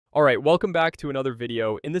Alright, welcome back to another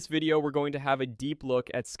video. In this video, we're going to have a deep look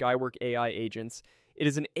at SKYWORK AI agents. It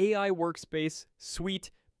is an AI workspace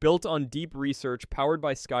suite built on deep research powered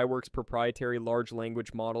by SKYWORK's proprietary large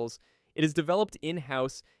language models. It is developed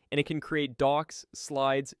in-house, and it can create docs,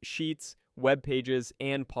 slides, sheets, web pages,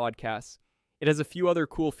 and podcasts. It has a few other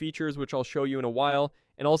cool features which I'll show you in a while,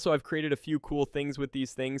 and also I've created a few cool things with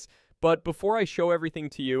these things. But before I show everything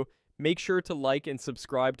to you, make sure to like and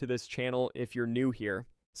subscribe to this channel if you're new here.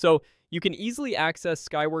 So you can easily access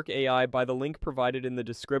SKYWORK AI by the link provided in the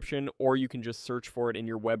description, or you can just search for it in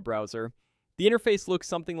your web browser. The interface looks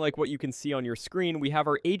something like what you can see on your screen. We have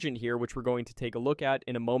our agent here, which we're going to take a look at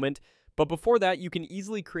in a moment. But before that, you can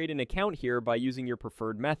easily create an account here by using your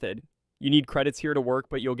preferred method. You need credits here to work,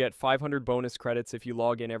 but you'll get 500 bonus credits if you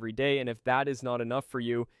log in every day, and if that is not enough for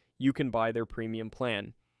you, you can buy their premium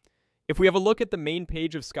plan. If we have a look at the main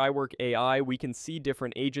page of SKYWORK AI, we can see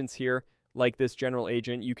different agents here. Like this general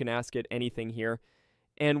agent, you can ask it anything here.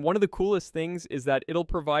 And one of the coolest things is that it'll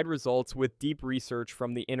provide results with deep research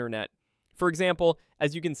from the internet. For example,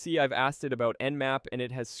 as you can see, I've asked it about Nmap, and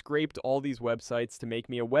it has scraped all these websites to make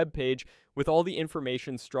me a web page with all the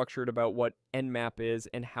information structured about what Nmap is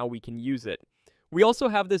and how we can use it. We also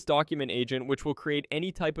have this document agent, which will create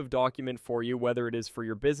any type of document for you, whether it is for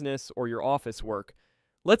your business or your office work.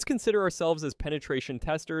 Let's consider ourselves as penetration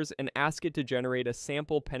testers and ask it to generate a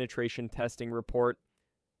sample penetration testing report.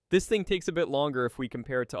 This thing takes a bit longer if we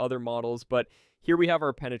compare it to other models, but here we have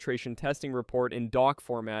our penetration testing report in doc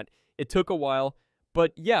format. It took a while,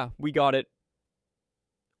 but yeah, we got it.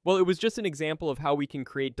 Well, it was just an example of how we can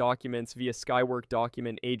create documents via SKYWORK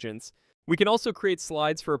document agents. We can also create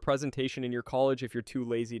slides for a presentation in your college if you're too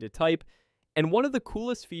lazy to type. And one of the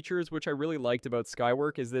coolest features which I really liked about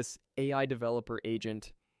SKYWORK is this AI developer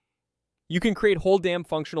agent. You can create whole damn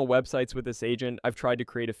functional websites with this agent. I've tried to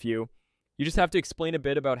create a few. You just have to explain a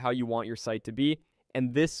bit about how you want your site to be,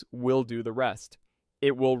 and this will do the rest.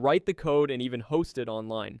 It will write the code and even host it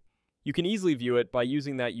online. You can easily view it by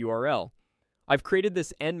using that URL. I've created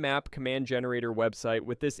this Nmap command generator website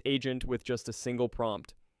with this agent with just a single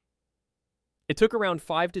prompt. It took around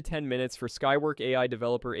 5 to 10 minutes for SKYWORK AI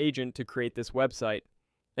Developer Agent to create this website.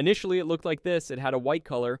 Initially, it looked like this. It had a white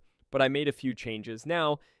color, but I made a few changes.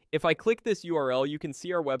 Now, if I click this URL, you can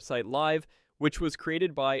see our website live, which was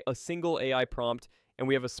created by a single AI prompt, and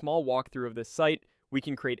we have a small walkthrough of this site. We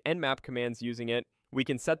can create Nmap commands using it. We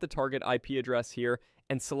can set the target IP address here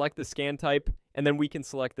and select the scan type, and then we can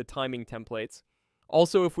select the timing templates.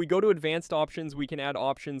 Also, if we go to advanced options, we can add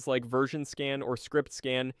options like version scan or script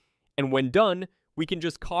scan. And when done, we can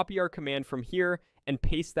just copy our command from here and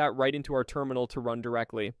paste that right into our terminal to run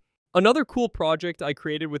directly. Another cool project I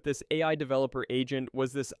created with this AI developer agent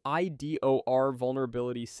was this IDOR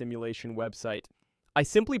vulnerability simulation website. I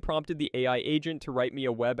simply prompted the AI agent to write me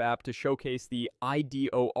a web app to showcase the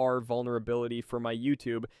IDOR vulnerability for my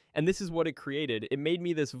YouTube, and this is what it created. It made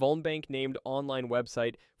me this vulnbank named online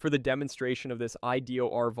website for the demonstration of this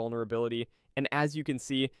IDOR vulnerability. And as you can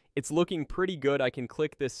see, it's looking pretty good. I can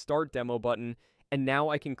click this Start Demo button, and now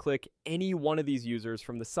I can click any one of these users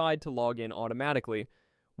from the side to log in automatically.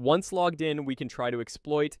 Once logged in, we can try to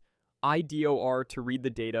exploit IDOR to read the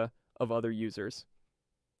data of other users.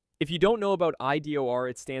 If you don't know about IDOR,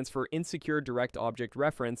 it stands for Insecure Direct Object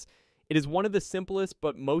Reference. It is one of the simplest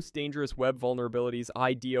but most dangerous web vulnerabilities.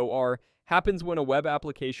 IDOR happens when a web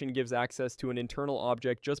application gives access to an internal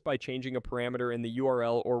object just by changing a parameter in the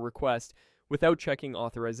URL or request without checking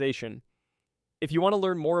authorization. If you want to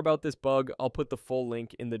learn more about this bug, I'll put the full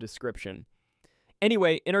link in the description.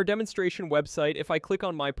 Anyway, in our demonstration website, if I click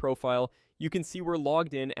on my profile, you can see we're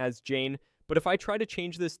logged in as Jane, but if I try to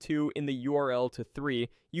change this 2 in the URL to 3,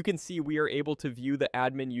 you can see we are able to view the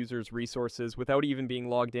admin user's resources without even being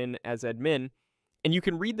logged in as admin, and you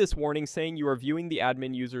can read this warning saying you are viewing the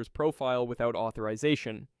admin user's profile without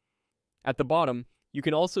authorization. At the bottom, you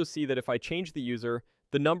can also see that if I change the user,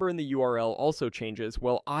 the number in the URL also changes.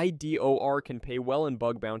 Well, IDOR can pay well in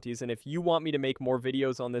bug bounties, and if you want me to make more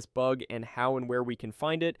videos on this bug and how and where we can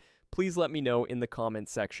find it, please let me know in the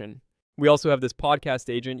comments section. We also have this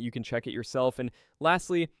podcast agent. You can check it yourself. And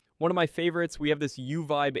lastly, one of my favorites, we have this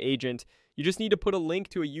UVibe agent. You just need to put a link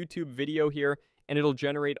to a YouTube video here, and it'll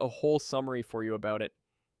generate a whole summary for you about it.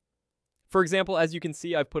 For example, as you can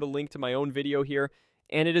see, I've put a link to my own video here,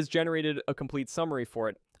 and it has generated a complete summary for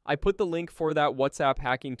it. I put the link for that WhatsApp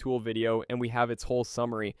hacking tool video, and we have its whole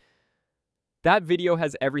summary. That video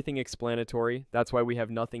has everything explanatory. That's why we have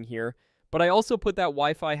nothing here. But I also put that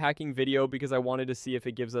Wi-Fi hacking video because I wanted to see if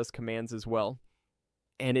it gives us commands as well.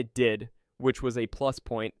 And it did, which was a plus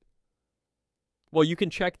point. Well, you can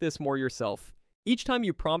check this more yourself. Each time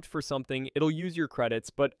you prompt for something, it'll use your credits,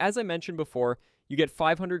 but as I mentioned before, you get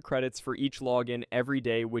 500 credits for each login every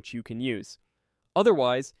day, which you can use.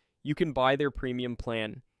 Otherwise, you can buy their premium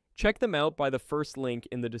plan. Check them out by the first link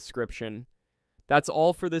in the description. That's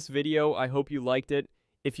all for this video. I hope you liked it.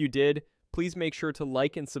 If you did, please make sure to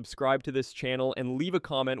like and subscribe to this channel and leave a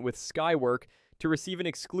comment with SKYWORK to receive an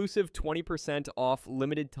exclusive 20% off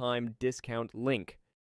limited time discount link.